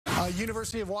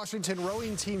University of Washington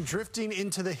rowing team drifting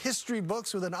into the history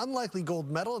books with an unlikely gold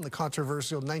medal in the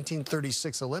controversial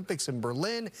 1936 Olympics in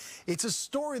Berlin. It's a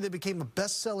story that became a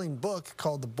best-selling book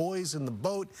called The Boys in the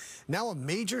Boat, now a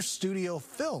major studio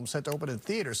film set to open in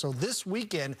theaters. So this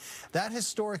weekend, that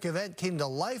historic event came to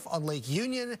life on Lake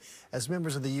Union as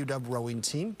members of the UW rowing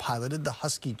team piloted the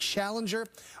Husky Challenger,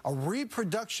 a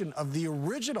reproduction of the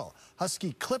original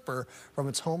Husky Clipper from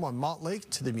its home on Mott Lake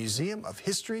to the Museum of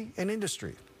History and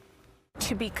Industry.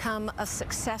 To become a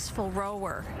successful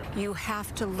rower, you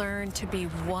have to learn to be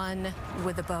one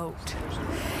with a boat.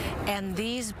 And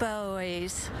these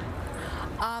boys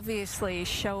obviously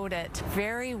showed it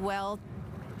very well.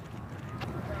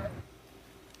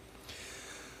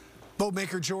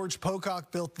 Boatmaker George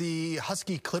Pocock built the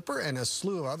Husky Clipper and a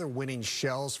slew of other winning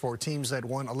shells for teams that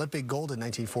won Olympic gold in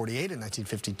 1948 and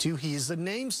 1952. He is the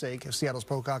namesake of Seattle's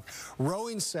Pocock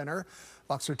Rowing Center.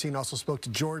 Fox 13 also spoke to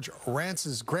George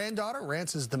Rance's granddaughter.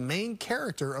 Rance is the main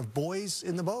character of Boys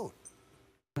in the Boat.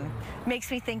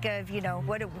 Makes me think of,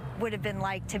 what it would have been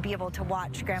like to be able to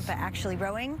watch Grandpa actually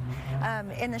rowing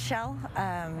in the shell,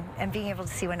 and being able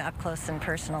to see one up close and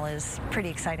personal is pretty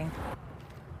exciting.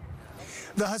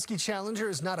 The Husky Challenger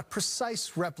is not a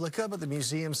precise replica, but the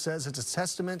museum says it's a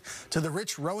testament to the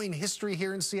rich rowing history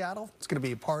here in Seattle. It's going to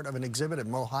be a part of an exhibit at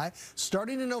Mohai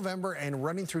starting in November and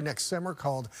running through next summer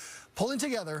called Pulling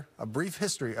Together, A Brief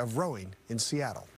History of Rowing in Seattle.